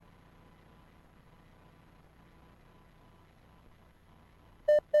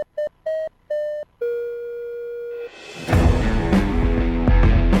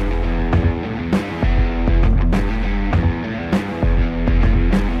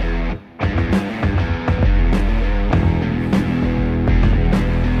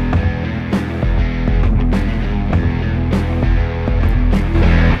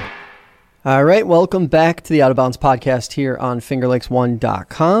All right, welcome back to the Out of Bounds podcast here on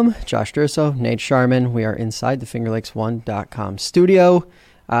FingerLakes1.com. Josh Durso, Nate Sharman. We are inside the FingerLakes1.com studio.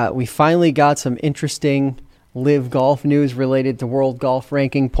 We finally got some interesting LIV Golf news related to world golf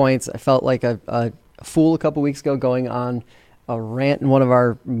ranking points. I felt like a fool a couple weeks ago going on a rant in one of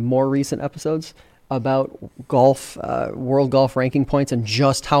our more recent episodes about golf, world golf ranking points and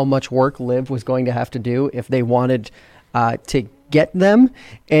just how much work LIV was going to have to do if they wanted to get them.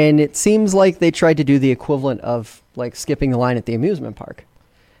 And it seems like they tried to do the equivalent of like skipping the line at the amusement park.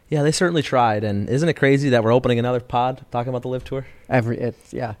 Yeah, they certainly tried. And isn't it crazy that we're opening another pod talking about the LIV Tour?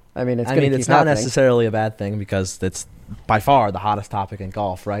 It's not happening. Necessarily a bad thing because it's by far the hottest topic in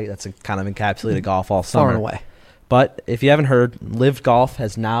golf, right? That's kind of encapsulated golf all summer. Far and away. But if you haven't heard, LIV Golf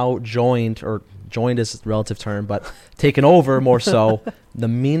has now joined is a relative term, but taken over more so the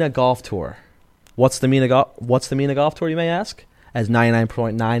MENA Golf Tour. What's the MENA Golf Tour, you may ask? As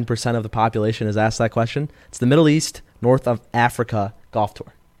 99.9% of the population has asked that question. It's the Middle East, North of Africa Golf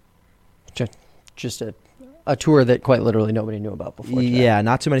Tour. Just a tour that quite literally nobody knew about before today. Yeah,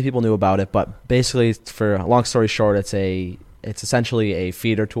 not too many people knew about it, but basically, for a long story short, it's essentially a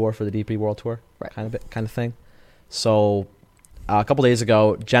feeder tour for the DP World Tour, right? Kind of thing. So a couple days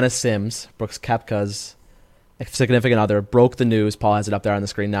ago, Jenna Sims, Brooks Koepka's significant other, broke the news. Paul has it up there on the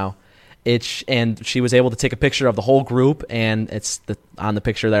screen now. And she was able to take a picture of the whole group, and on the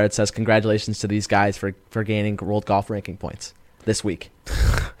picture there it says, "Congratulations to these guys for gaining world golf ranking points this week."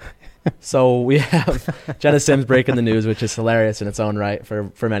 So we have Jenna Sims breaking the news, which is hilarious in its own right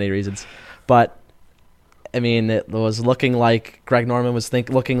for many reasons. But I mean, it was looking like Greg Norman was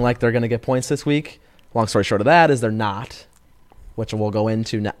looking like they're going to get points this week. Long story short of that is they're not, which we'll go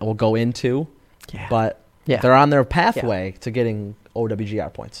into. Yeah. But they're on their pathway to getting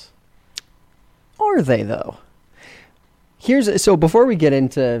OWGR points. Are they, though? So before we get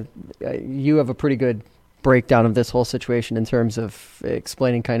into, you have a pretty good breakdown of this whole situation in terms of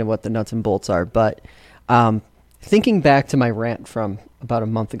explaining kind of what the nuts and bolts are. But thinking back to my rant from about a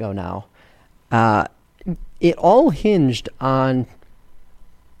month ago now, it all hinged on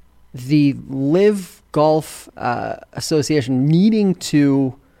the LIV Golf Association needing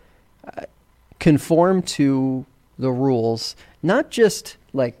to conform to the rules, not just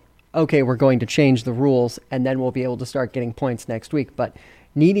like, okay, we're going to change the rules and then we'll be able to start getting points next week, but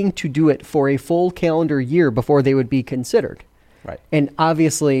needing to do it for a full calendar year before they would be considered. Right. And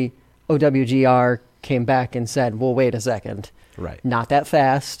obviously, OWGR came back and said, well, wait a second. Right. Not that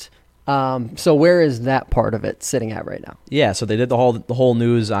fast. So where is that part of it sitting at right now? Yeah, so they did the whole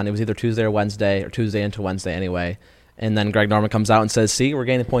news on, it was either Tuesday or Wednesday, or Tuesday into Wednesday anyway. And then Greg Norman comes out and says, see, we're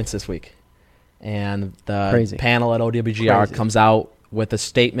gaining points this week. And the panel at OWGR comes out with a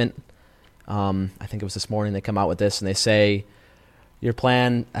statement. I think it was this morning they come out with this, and they say, your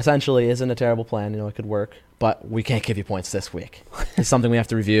plan essentially isn't a terrible plan. It could work, but we can't give you points this week. It's something we have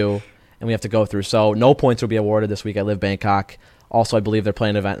to review and we have to go through. So no points will be awarded this week at LIV Bangkok. Also, I believe they're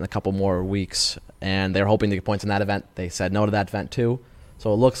playing an event in a couple more weeks, and they're hoping to get points in that event. They said no to that event too.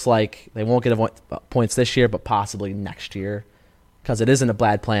 So it looks like they won't get points this year, but possibly next year, because it isn't a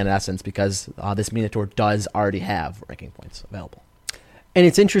bad plan in essence, because this MENA Tour does already have ranking points available. And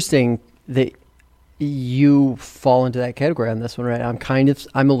it's interesting that you fall into that category on this one, right?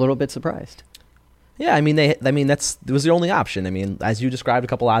 I'm a little bit surprised. Yeah, it was the only option. I mean, as you described a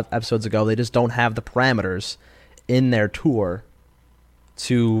couple of episodes ago, they just don't have the parameters in their tour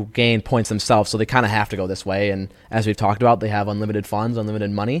to gain points themselves, so they kind of have to go this way. And as we've talked about, they have unlimited funds,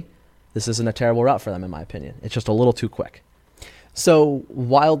 unlimited money. This isn't a terrible route for them, in my opinion. It's just a little too quick. So,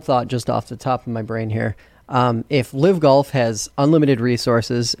 wild thought just off the top of my brain here. If LIV Golf has unlimited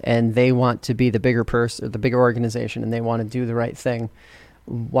resources and they want to be the bigger purse or the bigger organization and they want to do the right thing,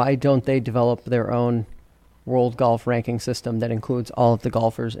 why don't they develop their own world golf ranking system that includes all of the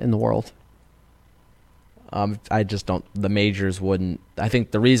golfers in the world? I just don't. The majors wouldn't. I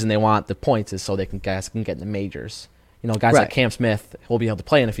think the reason they want the points is so guys can get in the majors. Guys like Cam Smith will be able to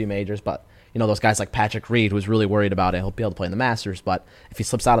play in a few majors, but those guys like Patrick Reed, who's really worried about it, he'll be able to play in the Masters. But if he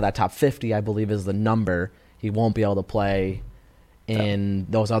slips out of that top 50, I believe is the number, he won't be able to play in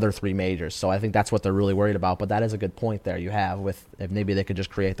those other three majors. So I think that's what they're really worried about. But that is a good point there you have with if maybe they could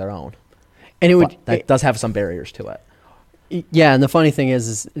just create their own. And that does have some barriers to it. Yeah, and the funny thing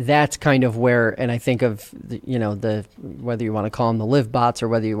is that's kind of where, and I think of the whether you want to call them the LIV bots or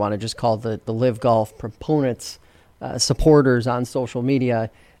whether you want to just call the LIV Golf proponents, supporters on social media,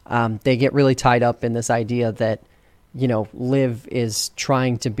 they get really tied up in this idea that LIV is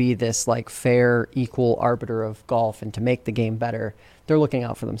trying to be this like fair, equal arbiter of golf and to make the game better. they're looking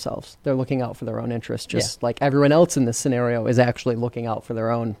out for themselves. They're looking out for their own interests, just like everyone else in this scenario is actually looking out for their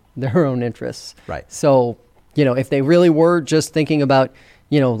own interests. Right. So, if they really were just thinking about,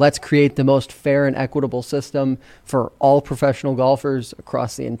 let's create the most fair and equitable system for all professional golfers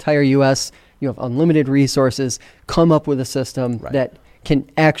across the entire U.S., you have unlimited resources, come up with a system that can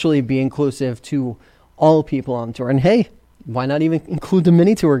actually be inclusive to all people on tour. And hey, why not even include the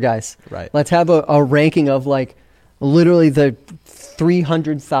mini tour guys? Right. Let's have a ranking of like literally the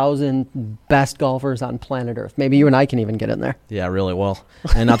 300,000 best golfers on planet Earth. Maybe you and I can even get in there. Yeah, really well.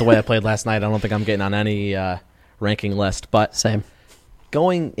 And not the way I played last night. I don't think I'm getting on any ranking list. But same.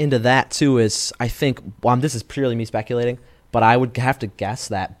 Going into that too is, I think, this is purely me speculating, but I would have to guess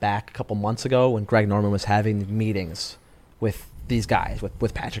that back a couple months ago when Greg Norman was having meetings with these guys,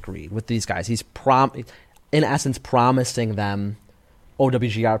 with Patrick Reed, with these guys, he's in essence promising them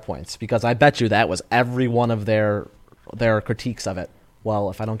OWGR points, because I bet you that was every one of their critiques of it. Well,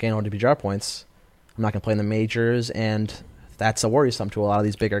 if I don't gain OWGR points, I'm not going to play in the majors, and that's a worrisome to a lot of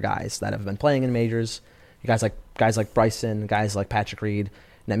these bigger guys that have been playing in majors. Guys like Bryson, guys like Patrick Reed,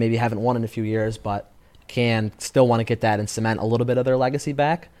 that maybe haven't won in a few years, but can still want to get that and cement a little bit of their legacy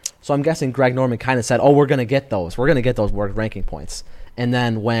back. So I'm guessing Greg Norman kind of said, we're going to get those. We're going to get those world ranking points. And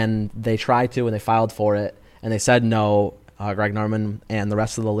then when they tried to and they filed for it and they said no, Greg Norman and the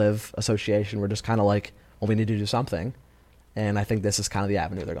rest of the LIV Association were just kind of like, well, we need to do something. And I think this is kind of the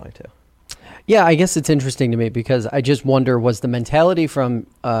avenue they're going to. Yeah, I guess it's interesting to me because I just wonder, was the mentality from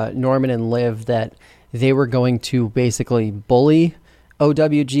Norman and LIV that they were going to basically bully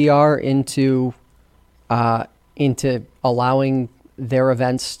OWGR into allowing their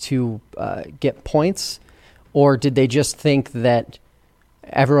events to get points, or did they just think that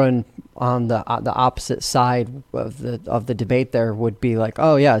everyone on the opposite side of the debate there would be like,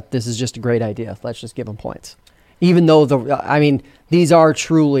 oh yeah, this is just a great idea, let's just give them points, even though these are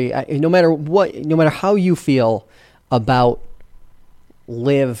truly, no matter how you feel about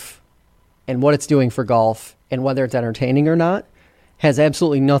LIV and what it's doing for golf and whether it's entertaining or not, has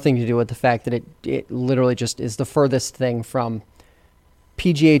absolutely nothing to do with the fact that it literally just is the furthest thing from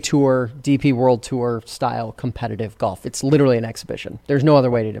PGA Tour, DP World Tour style competitive golf. It's literally an exhibition. There's no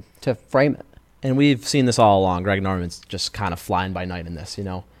other way to frame it. And we've seen this all along. Greg Norman's just kind of flying by night in this,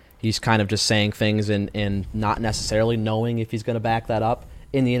 He's kind of just saying things and not necessarily knowing if he's going to back that up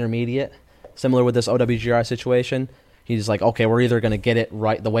in the intermediate. Similar with this OWGR situation. He's like, okay, we're either going to get it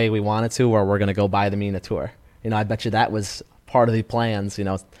right the way we want it to, or we're going to go buy the MENA Tour. I bet you that was part of the plans,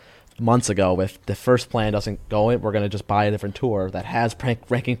 months ago. If the first plan doesn't go in, we're going to just buy a different tour that has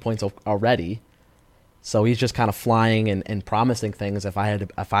ranking points already. So he's just kind of flying and promising things. If I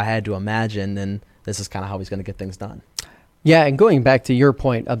had to imagine, then this is kind of how he's going to get things done. Yeah, and going back to your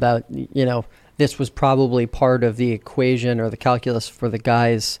point about, this was probably part of the equation or the calculus for the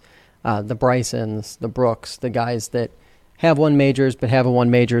guys, the Brysons, the Brooks, the guys that have won majors but haven't won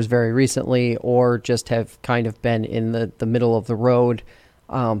majors very recently, or just have kind of been in the middle of the road.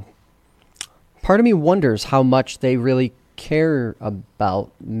 Part of me wonders how much they really care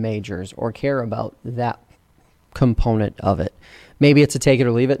about majors or care about that component of it. Maybe it's a take it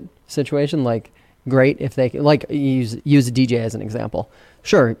or leave it situation. Like, great if they like use a DJ as an example.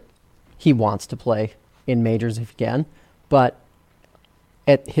 Sure, he wants to play in majors if he can, but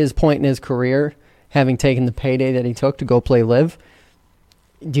at his point in his career, having taken the payday that he took to go play LIV,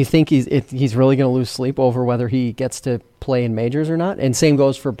 do you think he's really going to lose sleep over whether he gets to play in majors or not? And same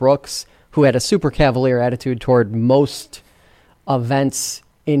goes for Brooks, who had a super cavalier attitude toward most events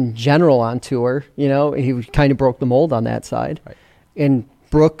in general on tour. He kind of broke the mold on that side. Right. And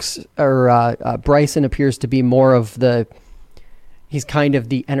Brooks or Bryson appears to be more of he's kind of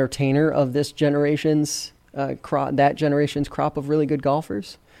the entertainer of this generation's crop of really good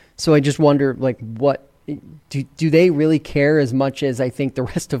golfers. So I just wonder, like, what do they really care as much as I think the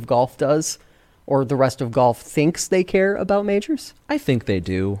rest of golf does, or the rest of golf thinks they care about majors? I think they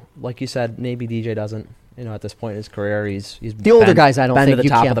do. Like you said, maybe DJ doesn't. At this point in his career, he's the older guys. I don't think to the you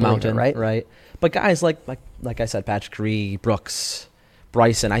top can't of the mountain, right? Right. But guys like I said, Patrick Reed, Brooks,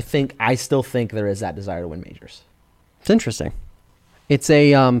 Bryson, I still think there is that desire to win majors. It's interesting. It's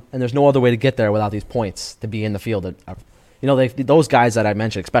a and there's no other way to get there without these points to be in the field. Those guys that I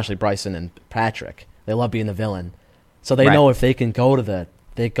mentioned, especially Bryson and Patrick, they love being the villain. So they know if they can go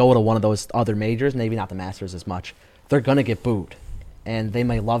to one of those other majors, maybe not the Masters as much, they're gonna get booed, and they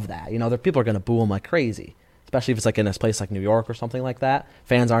may love that. People are gonna boo them like crazy, especially if it's like in a place like New York or something like that.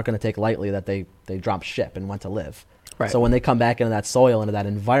 Fans aren't gonna take lightly that they dropped ship and went to LIV. Right. So when they come back into that soil, into that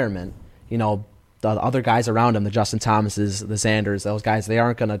environment, the other guys around them, the Justin Thomases, the Xanders, those guys, they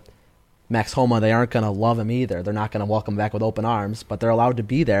aren't gonna Max Homa, they aren't going to love him either. They're not going to welcome him back with open arms, but they're allowed to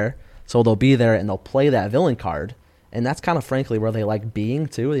be there. So they'll be there and they'll play that villain card. And that's kind of frankly where they like being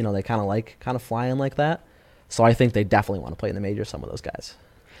too. You know, they kind of flying like that. So I think they definitely want to play in the major, some of those guys.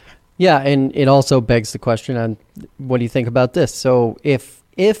 Yeah, and it also begs the question on what do you think about this? So if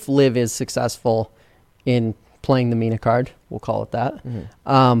LIV is successful in playing the MENA card, we'll call it that,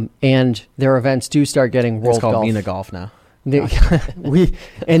 and their events do start getting World Golf. It's called MENA Golf now.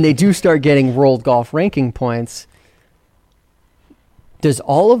 They do start getting World Golf ranking points. Does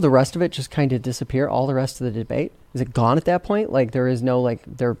all of the rest of it just kind of disappear? All the rest of the debate, is it gone at that point? Like there is no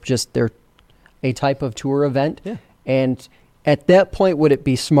they're a type of tour event, and at that point, would it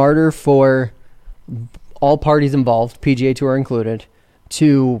be smarter for all parties involved, PGA Tour included,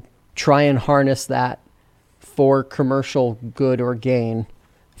 to try and harness that for commercial good or gain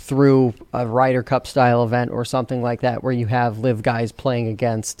through a Ryder Cup style event or something like that, where you have LIV guys playing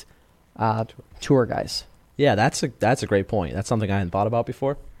against tour guys? Yeah, that's a great point. That's something I hadn't thought about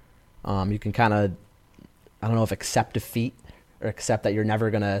before. You can kind of, I don't know if accept defeat or accept that you're never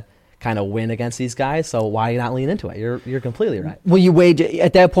going to kind of win against these guys, so why not lean into it? You're completely right. Well, you wage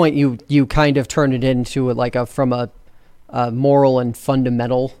at that point. You kind of turn it into from a moral and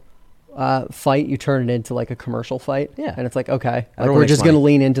fundamental fight. You turn it into like a commercial fight. Yeah, and it's like, okay, we're just going to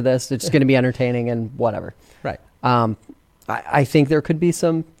lean into this. It's going to be entertaining and whatever. Right. I think there could be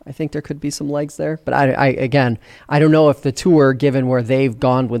some. I think there could be some legs there, but I don't know if the tour, given where they've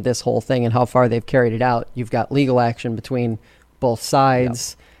gone with this whole thing and how far they've carried it out, you've got legal action between both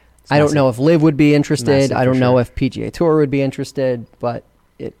sides. Yep. I don't know if LIV would be interested. I don't know if PGA Tour would be interested, but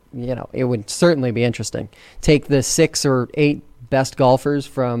it would certainly be interesting. Take the 6 or 8 best golfers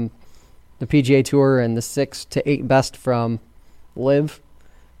from the PGA Tour and the 6 to 8 best from LIV,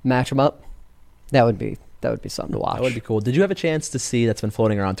 match them up. That would be something to watch. That would be cool. Did you have a chance to see, that's been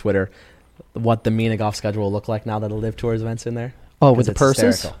floating around Twitter, what the MENA Golf schedule will look like now that the LIV Tour's event's in there? Oh, with the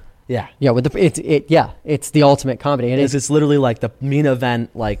purses? Hysterical. Yeah. Yeah, with it's the ultimate comedy. It's literally like the MENA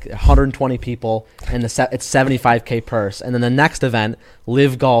event, like 120 people, and it's $75K purse. And then the next event,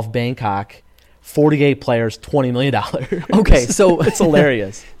 LIV Golf Bangkok, 48 players, $20 million. Okay, so it's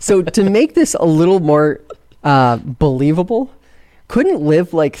hilarious. So to make this a little more believable, couldn't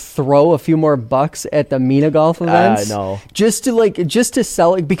LIV throw a few more bucks at the MENA Golf events? I know. Just to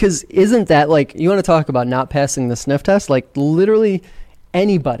sell it, because isn't that you want to talk about not passing the sniff test? Literally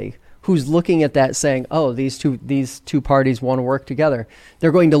anybody who's looking at that saying, oh, these two parties want to work together,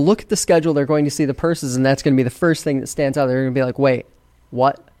 they're going to look at the schedule, they're going to see the purses, and that's going to be the first thing that stands out. They're going to be like, wait,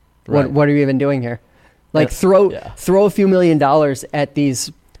 what? Right. What are you even doing here? Throw a few $1 million at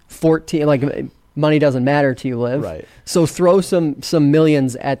these 14, money doesn't matter to you, LIV. Right. So throw some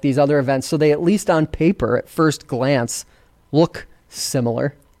millions at these other events so they at least on paper, at first glance, look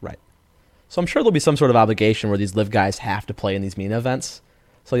similar. Right. So I'm sure there'll be some sort of obligation where these LIV guys have to play in these MENA events.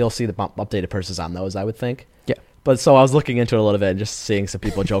 So you'll see the updated purses on those, I would think. Yeah. But so I was looking into it a little bit and just seeing some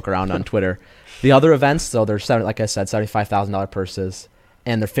people joke around on Twitter. The other events, though, they're, like I said, $75,000 purses,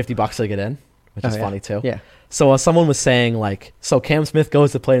 and they're $50 to get in, which is funny too. Yeah. So someone was saying, so Cam Smith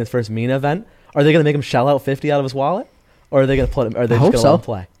goes to play in his first MENA event. Are they going to make him shell out $50 out of his wallet, or are they going to put him? Are they just going to let him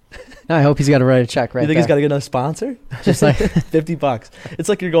play? I hope he's got to write a check right. You think there. He's got to get another sponsor? Just like $50. It's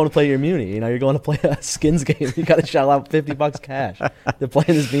like you're going to play your Muni. You're going to play a skins game. You got to shell out $50 cash to play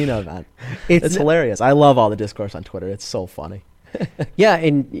in this MENA event. It's hilarious. I love all the discourse on Twitter. It's so funny. Yeah,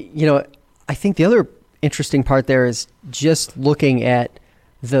 and I think the other interesting part there is just looking at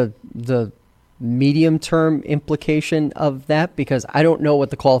the medium-term implication of that, because I don't know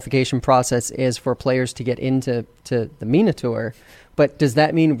what the qualification process is for players to get into the MENA Tour. But does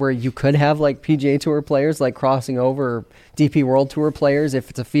that mean where you could have PGA Tour players crossing over, or DP World Tour players, if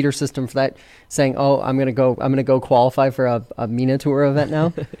it's a feeder system for that, saying, "Oh, I'm gonna go qualify for a MENA Tour event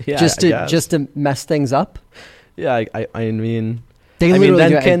now," yeah, just to mess things up? Yeah, I mean,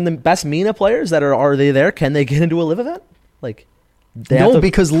 can the best MENA players that are already there, can they get into a LIV event?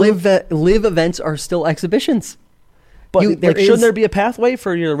 Because LIV events are still exhibitions. But shouldn't there be a pathway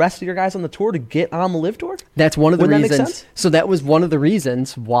for the rest of your guys on the tour to get on the LIV Tour? That's one of the reasons. That make sense? So that was one of the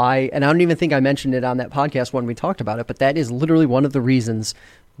reasons why, and I don't even think I mentioned it on that podcast when we talked about it, but that is literally one of the reasons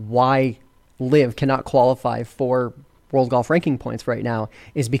why LIV cannot qualify for World Golf ranking points right now,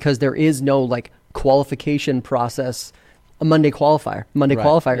 is because there is no qualification process. A Monday qualifier.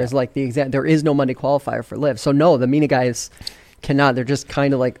 Qualifier is the exact. There is no Monday qualifier for LIV. So no, the MENA guys cannot. They're just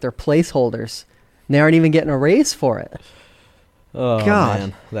kind of they're placeholders. They aren't even getting a raise for it. Oh, God.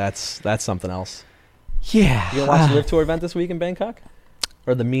 Man. That's something else. Yeah. You going to watch the LIV Tour event this week in Bangkok?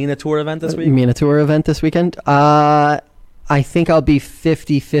 Or the MENA Tour event this week? MENA Tour event this weekend? I I think I'll be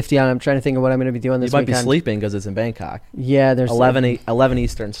 50-50 on it. I'm trying to think of what I'm going to be doing this weekend. You might be sleeping because it's in Bangkok. Yeah, there's 11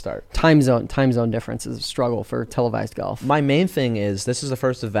 Eastern start. Time zone difference is a struggle for televised golf. My main thing is this is the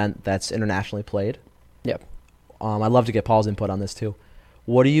first event that's internationally played. Yep. I'd love to get Paul's input on this too.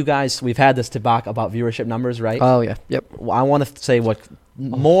 What do you guys? We've had this debate about viewership numbers, right? Oh yeah. Yep. I want to say what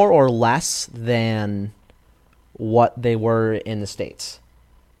more or less than what they were in the States.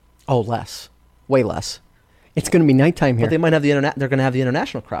 Oh, less. Way less. It's going to be nighttime here. But they might have they're going to have the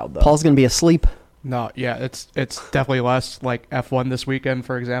international crowd, though. Paul's going to be asleep. No, yeah, it's definitely less. Like F1 this weekend,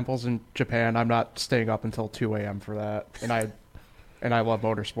 for example, is in Japan. I'm not staying up until 2 a.m. for that, and I love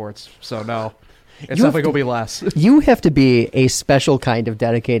motorsports, so no, it's definitely going to be less. You have to be a special kind of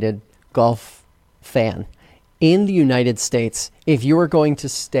dedicated golf fan in the United States if you are going to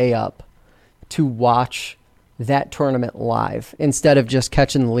stay up to watch that tournament live instead of just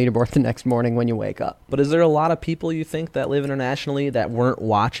catching the leaderboard the next morning when you wake up. But is there a lot of people you think that live internationally that weren't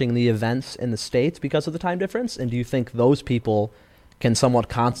watching the events in the States because of the time difference? And do you think those people can somewhat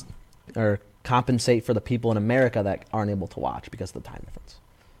compensate for the people in America that aren't able to watch because of the time difference?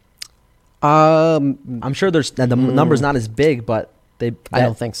 I'm sure the number's not as big, but I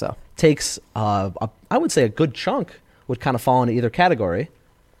don't think so. Takes I would say a good chunk would kind of fall into either category.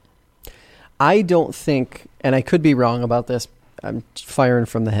 I don't think, and I could be wrong about this, I'm firing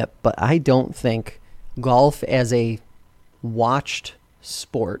from the hip, but I don't think golf as a watched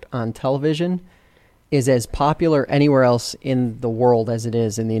sport on television is as popular anywhere else in the world as it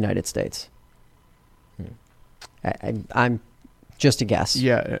is in the United States. I'm just a guess.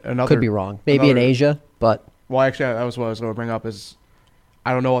 Yeah, could be wrong. Maybe in Asia, but... Well, actually, that was what I was going to bring up is,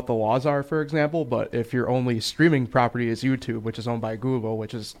 I don't know what the laws are, for example, but if your only streaming property is YouTube, which is owned by Google,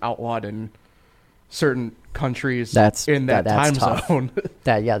 which is outlawed in certain countries in that time zone.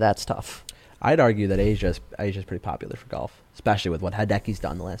 That's tough. I'd argue that Asia's pretty popular for golf, especially with what Hideki's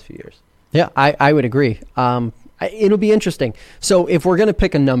done the last few years. Yeah, I would agree. It'll be interesting. So if we're going to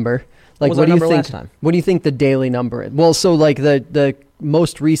pick a number, like what do you think? Last time? What do you think the daily number is? Well, so like the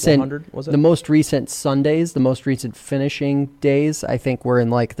most recent, was it? The most recent Sundays, the most recent finishing days, I think we're in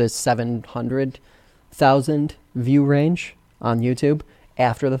like the 700,000 view range on YouTube.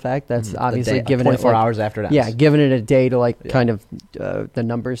 After the fact, that's obviously given 24 hours after that. Yeah, giving it a day to kind of the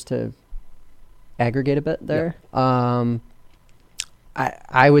numbers to aggregate a bit there. Yeah.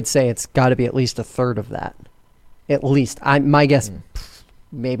 I would say it's got to be at least a third of that. At least, my guess,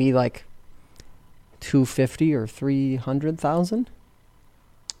 maybe like 250 or 300,000.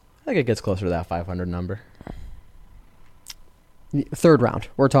 I think it gets closer to that 500 number. Third round.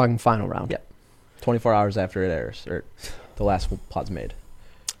 We're talking final round. Yeah, 24 hours after it airs, or the last pod's made.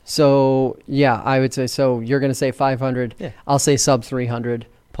 So, yeah, I would say, so you're going to say 500. Yeah. I'll say sub 300.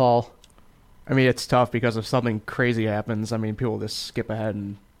 Paul? I mean, it's tough because if something crazy happens, I mean, people just skip ahead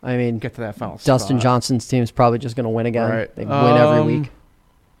and get to that final Dustin spot. Johnson's team's probably just going to win again. Right. They win every week.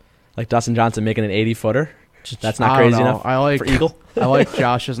 Like Dustin Johnson making an 80-footer? That's not crazy enough for Eagle? I like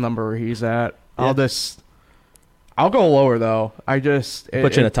Josh's number where he's at. Yeah. I'll go lower, though. Put you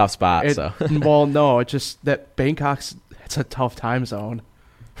in a tough spot. Well, no, it's just that Bangkok's it's a tough time zone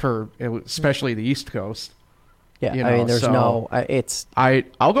for especially the East Coast. Yeah, I mean, there's I'll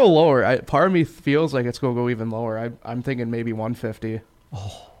go lower. Part of me feels like it's going to go even lower. I'm thinking maybe 150.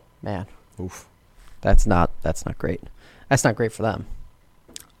 Oh, man. Oof. That's not great. That's not great for them.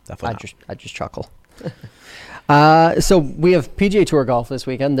 Definitely I just chuckle. So we have PGA Tour golf this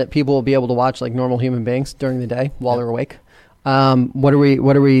weekend that people will be able to watch like normal human beings during the day while they're awake. What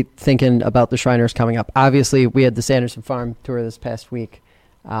are we thinking about the Shriners coming up? Obviously, we had the Sanderson Farm Tour this past week.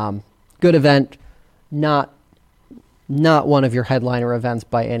 Good event, not one of your headliner events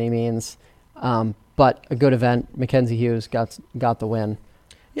by any means, but a good event. Mackenzie Hughes got the win.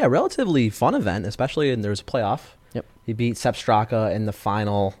 Yeah, relatively fun event, especially and there's a playoff. Yep, he beat Sepp Straka in the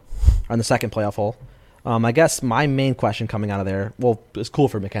final, or in the second playoff hole. I guess my main question coming out of there, well, it's cool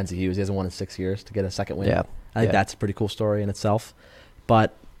for Mackenzie Hughes. He hasn't won in 6 years to get a second win. Yeah. I think that's a pretty cool story in itself.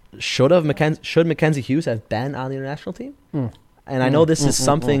 But should Mackenzie Hughes have been on the international team? And I know this is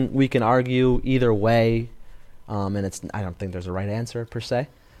something we can argue either way, and I don't think there's a right answer per se,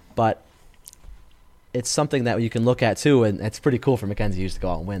 but it's something that you can look at too, and it's pretty cool for Mackenzie Hughes to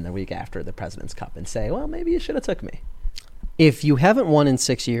go out and win the week after the President's Cup and say, well, maybe you should have took me. If you haven't won in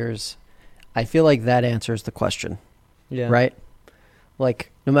 6 years, I feel like that answers the question. Yeah. Right? Like,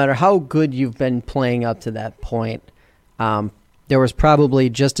 no matter how good you've been playing up to that point, there was probably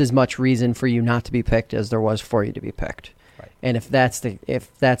just as much reason for you not to be picked as there was for you to be picked. Right. And if that's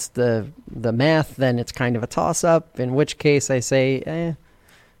the math, then it's kind of a toss-up, in which case I say,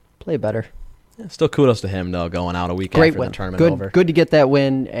 play better. Yeah, still kudos to him, though, going out a week Great after win. the tournament over. Good to get that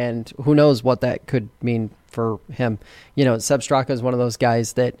win, and who knows what that could mean for him. Seb Straka is one of those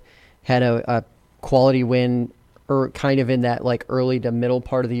guys that had a quality win kind of in that like early to middle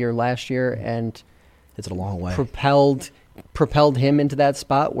part of the year last year, and it's a long way. Propelled him into that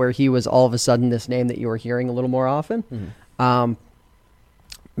spot where he was all of a sudden this name that you were hearing a little more often. Mm-hmm.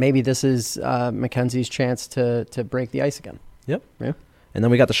 Maybe this is Mackenzie's chance to break the ice again. Yep. Yeah. And then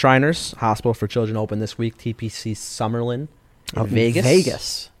we got the Shriners Hospital for Children Open this week. TPC Summerlin in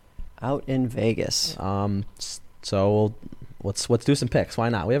Vegas. Out in Vegas. So let's do some picks. Why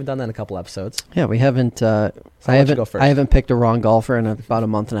not? We haven't done that in a couple episodes. Yeah, we haven't. So I haven't picked a wrong golfer in about a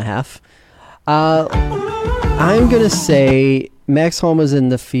month and a half. I'm gonna say Max Homa's in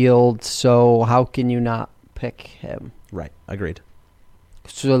the field, so how can you not pick him? Right. Agreed.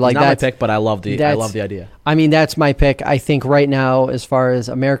 So like not my pick, but I love the idea. I mean, that's my pick. I think right now, as far as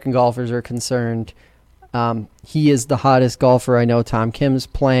American golfers are concerned, he is the hottest golfer. I know Tom Kim's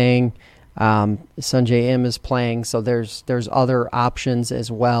playing, Sungjae Im is playing, so there's other options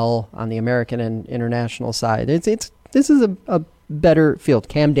as well on the American and international side. This is a better field.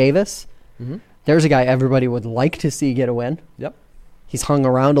 Cam Davis, there's a guy everybody would like to see get a win. Yep, he's hung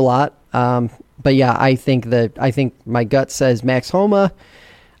around a lot, but yeah, I think my gut says Max Homa.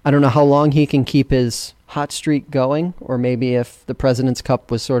 I don't know how long he can keep his hot streak going, or maybe if the President's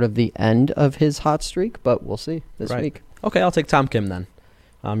Cup was sort of the end of his hot streak, but we'll see this week. Okay, I'll take Tom Kim then.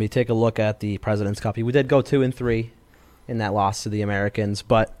 You take a look at the President's Cup. We did go 2-3 in that loss to the Americans,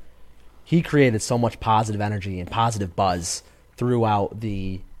 but he created so much positive energy and positive buzz throughout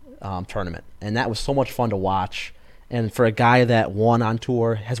the tournament, and that was so much fun to watch. And for a guy that has won on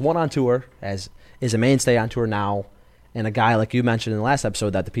tour, is a mainstay on tour now, and a guy like you mentioned in the last episode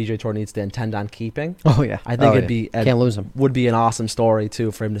that the PGA Tour needs to intend on keeping. Oh yeah, I think can't lose him. Would be an awesome story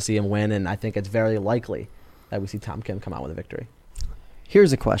too for him to see him win, and I think it's very likely that we see Tom Kim come out with a victory.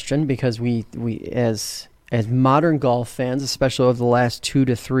 Here's a question, because we as modern golf fans, especially over the last 2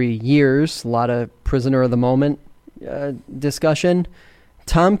 to 3 years, a lot of prisoner of the moment discussion.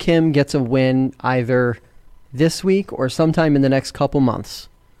 Tom Kim gets a win either this week or sometime in the next couple months.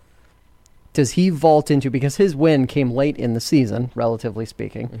 Does he vault into, because his win came late in the season, relatively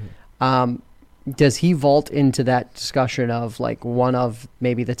speaking, does he vault into that discussion of like one of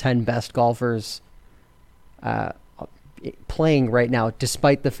maybe the 10 best golfers playing right now,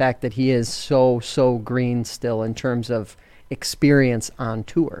 despite the fact that he is so green still in terms of experience on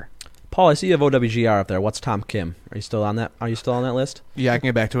tour? Paul, I see you have OWGR up there. What's Tom Kim? Are you still on that list? Yeah, I can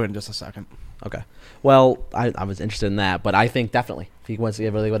get back to it in just a second. Okay. Well, I was interested in that, but I think definitely if he wants to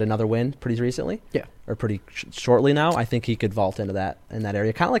really get another win pretty recently, or pretty shortly now, I think he could vault into that in that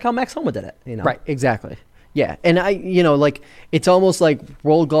area, kind of like how Max Homa did it. Right, exactly. Yeah, and it's almost like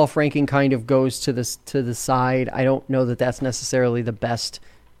World Golf Ranking kind of goes to the side. I don't know that that's necessarily the best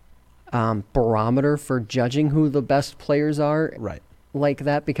barometer for judging who the best players are. Right. Like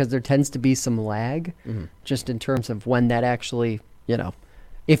that, because there tends to be some lag, just in terms of when that actually,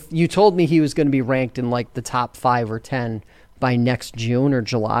 if you told me he was going to be ranked in like the top 5 or 10 by next June or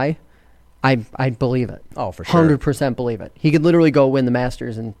July, I'd believe it. Oh, for sure. 100% believe it. He could literally go win the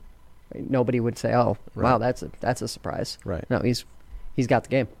Masters and nobody would say, "Oh, wow, that's a surprise." Right. No, he's got the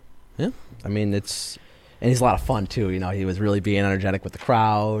game. Yeah. I mean, he's a lot of fun too. He was really being energetic with the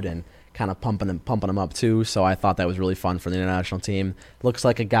crowd and kind of pumping him up too. So I thought that was really fun for the international team. Looks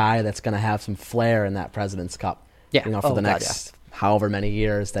like a guy that's going to have some flair in that President's Cup. Yeah. For the next however many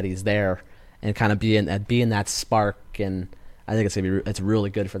years that he's there, and kind of being that spark. And I think it's really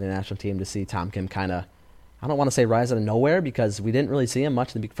good for the national team to see Tom Kim kind of, I don't want to say rise out of nowhere, because we didn't really see him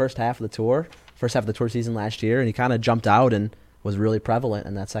much in the first half of the tour season last year, and he kind of jumped out and was really prevalent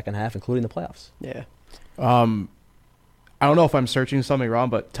in that second half, including the playoffs. Yeah. I don't know if I'm searching something wrong,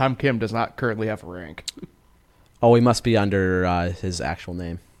 but Tom Kim does not currently have a rank. Oh, he must be under his actual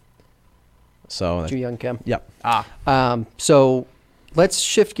name. So Ju Young Kim. Yep. So let's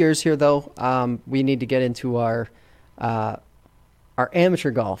shift gears here, though. We need to get into our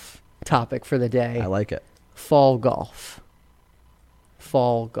amateur golf topic for the day. I like it. Fall golf.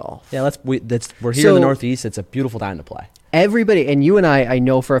 Yeah, we're here in the Northeast. It's a beautiful time to play. Everybody, and you and I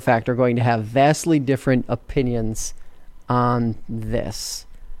know for a fact, are going to have vastly different opinions on this,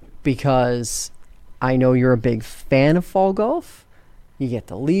 because I know you're a big fan of fall golf. You get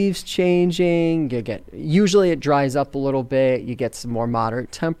the leaves changing, usually it dries up a little bit, you get some more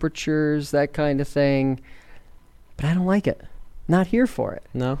moderate temperatures, that kind of thing. But I don't like it. Not here for it.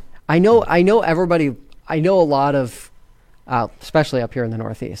 No. I know everybody, I know a lot of, especially up here in the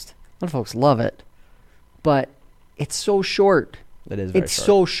Northeast, a lot of folks love it, but it's so short. It is very short. It's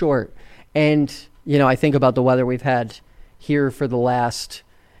so short. And, I think about the weather we've had here for the last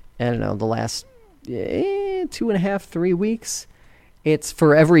 2.5, 3 weeks. It's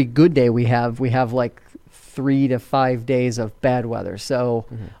for every good day we have like 3 to 5 days of bad weather. So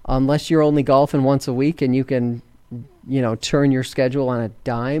unless you're only golfing once a week and you can, turn your schedule on a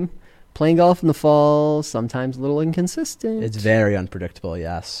dime, playing golf in the fall, sometimes a little inconsistent. It's very unpredictable,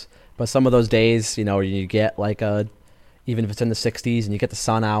 yes. But some of those days, you get like even if it's in the 60s and you get the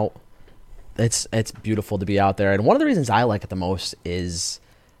sun out, it's beautiful to be out there. And one of the reasons I like it the most is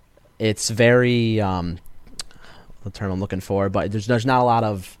it's very, the term I'm looking for, but there's not a lot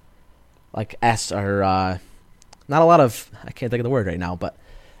of like not a lot of, I can't think of the word right now, but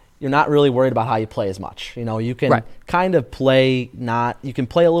you're not really worried about how you play as much. You can kind of play you can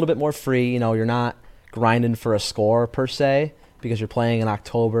play a little bit more free. You're not grinding for a score per se because you're playing in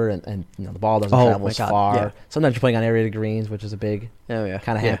October and the ball doesn't travel as far. Yeah. Sometimes you're playing on aerated greens, which is a big kind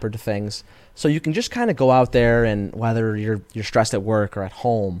of hamper to things. So you can just kind of go out there, and whether you're stressed at work or at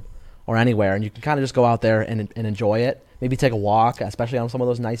home or anywhere, and you can kind of just go out there and enjoy it. Maybe take a walk, especially on some of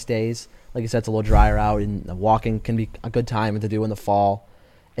those nice days. Like you said, it's a little drier out, and walking can be a good time to do in the fall.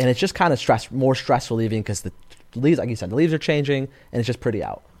 And it's just kind of more stress relieving because the leaves, like you said, the leaves are changing, and it's just pretty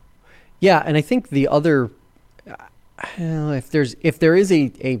out. Yeah, and I think the other, if there is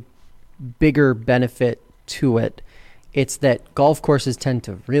a bigger benefit to it, it's that golf courses tend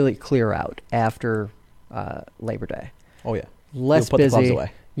to really clear out after Labor Day. Oh yeah, less busy. The clubs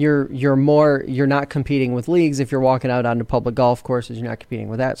away. You're not competing with leagues if you're walking out onto public golf courses. You're not competing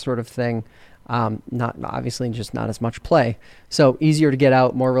with that sort of thing. Not obviously just not as much play. So easier to get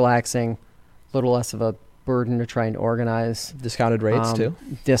out, more relaxing, a little less of a burden to try and organize. Discounted rates too.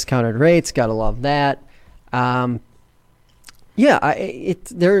 Discounted rates, gotta love that.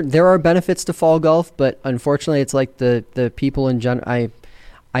 There are benefits to fall golf, but unfortunately, it's like the people in general.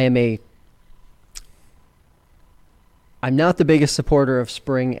 I'm not the biggest supporter of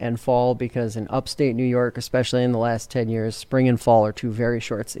spring and fall because in upstate New York, especially in the last 10 years, spring and fall are two very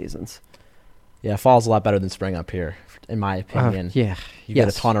short seasons. Yeah, fall's a lot better than spring up here, in my opinion. You get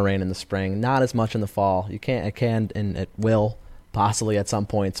a ton of rain in the spring, not as much in the fall. It can and it will possibly at some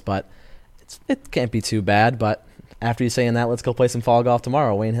points, but it can't be too bad. But after you saying that, let's go play some fall golf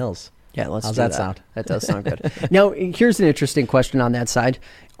tomorrow, Wayne Hills. Yeah, let's How's do that sound? That does sound good. Now, here's an interesting question on that side.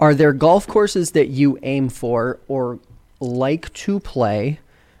 Are there golf courses that you aim for or like to play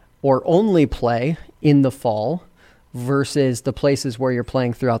or only play in the fall versus the places where you're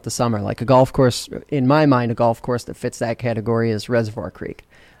playing throughout the summer? Like a golf course, in my mind, a golf course that fits that category is Reservoir Creek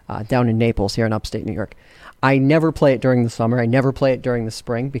down in Naples here in upstate New York. I never play it during the summer. I never play it during the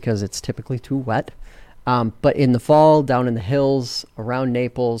spring because it's typically too wet. But in the fall, down in the hills around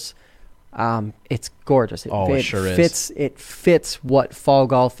Naples, it's gorgeous. It sure is. It fits what fall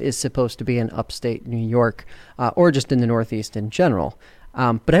golf is supposed to be in upstate New York, or just in the Northeast in general.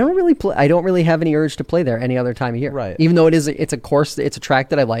 But I don't really have any urge to play there any other time of year. Right. Even though it's a track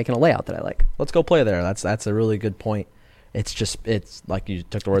that I like and a layout that I like. Let's go play there. That's a really good point. It's like you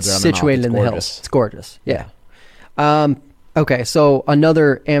took the words out of my mouth. Situated in the hills. It's gorgeous. Yeah. Okay. So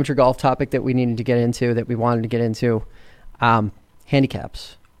another amateur golf topic that we wanted to get into,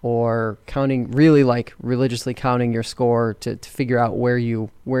 handicaps. Or counting, really like religiously counting your score to figure out where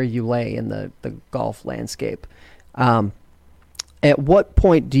you lay in the golf landscape. At what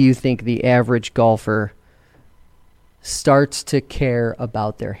point do you think the average golfer starts to care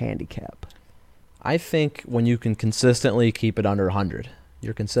about their handicap? I think when you can consistently keep it under 100,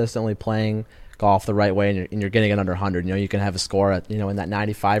 you're consistently playing golf the right way and you're getting it under 100. You can have a score at in that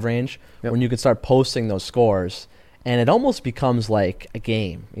 95 range. Yep. When you can start posting those scores. And it almost becomes like a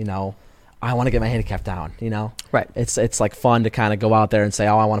game, I want to get my handicap down, Right. It's like fun to kind of go out there and say,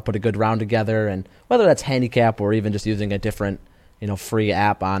 I want to put a good round together. And whether that's handicap or even just using a different, free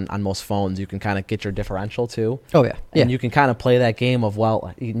app on most phones, you can kind of get your differential too. Oh, yeah. And you can kind of play that game of,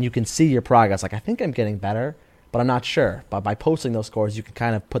 you can see your progress. Like, I think I'm getting better, but I'm not sure. But by posting those scores, you can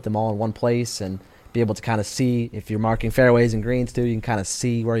kind of put them all in one place and be able to kind of see if you're marking fairways and greens too, you can kind of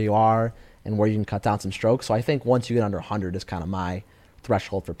see where you are and where you can cut down some strokes. So I think once you get under 100 is kind of my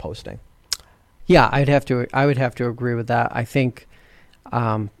threshold for posting. Yeah, I would have to agree with that. I think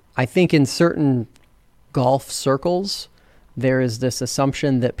in certain golf circles, there is this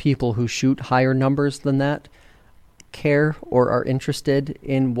assumption that people who shoot higher numbers than that care or are interested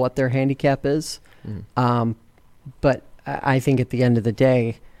in what their handicap is. But I think at the end of the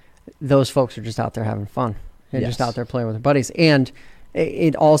day, those folks are just out there having fun and just out there playing with their buddies. And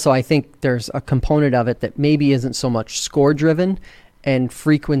it also, I think there's a component of it that maybe isn't so much score driven and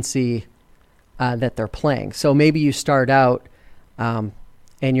frequency that they're playing. So maybe you start out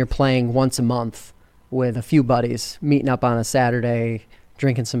and you're playing once a month with a few buddies, meeting up on a Saturday,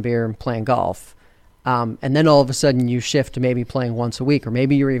 drinking some beer and playing golf. And then all of a sudden you shift to maybe playing once a week, or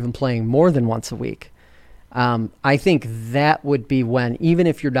maybe you're even playing more than once a week. I think that would be when, even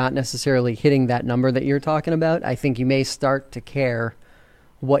if you're not necessarily hitting that number that you're talking about, I think you may start to care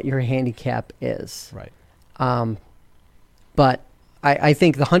what your handicap is. Right. But I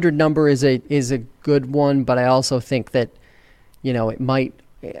think the 100 number is a good one, but I also think that, it might,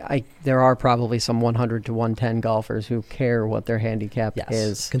 there are probably some 100 to 110 golfers who care what their handicap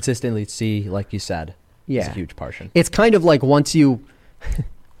is. Consistently see, like you said, is a huge portion. It's kind of like once you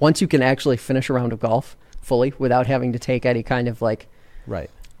can actually finish a round of golf fully without having to take any kind of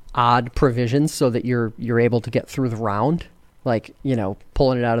odd provisions so that you're able to get through the round, like,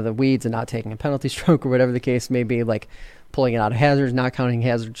 pulling it out of the weeds and not taking a penalty stroke or whatever the case may be, like pulling it out of hazards, not counting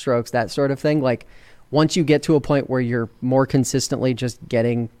hazard strokes, that sort of thing. Like, once you get to a point where you're more consistently just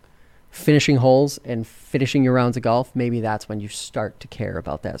finishing holes and finishing your rounds of golf, maybe that's when you start to care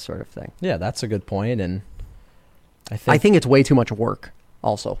about that sort of thing. Yeah, that's a good point. And I think it's way too much work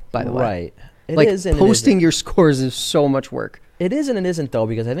also, by the way. Right. It is, and posting your scores is so much work. It is and it isn't, though,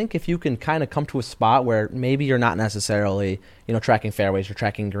 because I think if you can kind of come to a spot where maybe you're not necessarily, tracking fairways or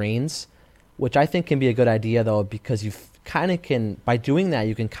tracking greens, which I think can be a good idea, though, because you kind of can, by doing that,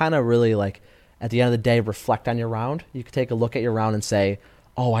 you can kind of really, at the end of the day, reflect on your round. You can take a look at your round and say,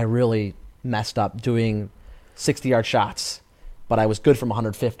 oh, I really messed up doing 60-yard shots, but I was good from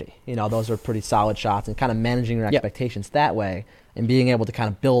 150. Those are pretty solid shots, and kind of managing your expectations that way and being able to kind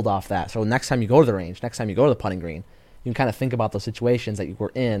of build off that. So next time you go to the range, next time you go to the putting green, you can kind of think about those situations that you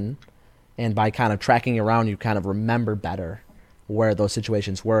were in, and by kind of tracking your round, you kind of remember better where those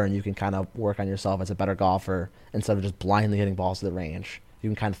situations were, and you can kind of work on yourself as a better golfer instead of just blindly hitting balls to the range. You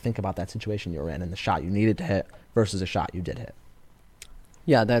can kind of think about that situation you were in and the shot you needed to hit versus a shot you did hit.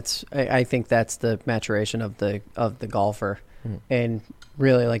 Yeah, I think that's the maturation of the golfer. And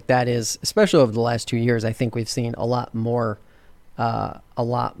really, that is, especially over the last 2 years, I think we've seen a lot more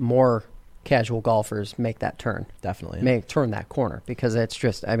casual golfers make that turn. Definitely. Turn that corner, because it's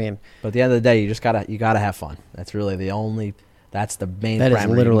just, but at the end of the day, you gotta have fun. That's really that's the main that parameter. Is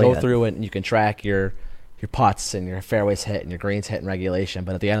literally you can go through it and you can track your putts and your fairways hit and your greens hit in regulation.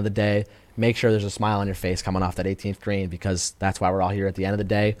 But at the end of the day, make sure there's a smile on your face coming off that 18th green, because that's why we're all here at the end of the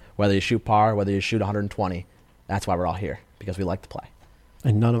day. Whether you shoot par, whether you shoot 120, that's why we're all here, because we like to play.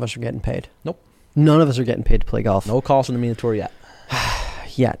 And none of us are getting paid. Nope. None of us are getting paid to play golf. No calls from the MENA Tour yet.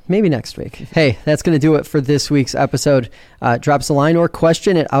 Yet. Maybe next week. Hey, that's going to do it for this week's episode. Drop us a line or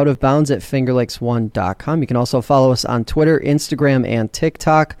question at outofbounds@fingerlakes1.com. You can also follow us on Twitter, Instagram, and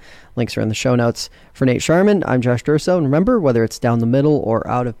TikTok. Links are in the show notes. For Nate Sharman, I'm Josh Durso. And remember, whether it's down the middle or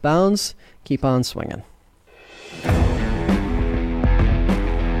out of bounds, keep on swinging.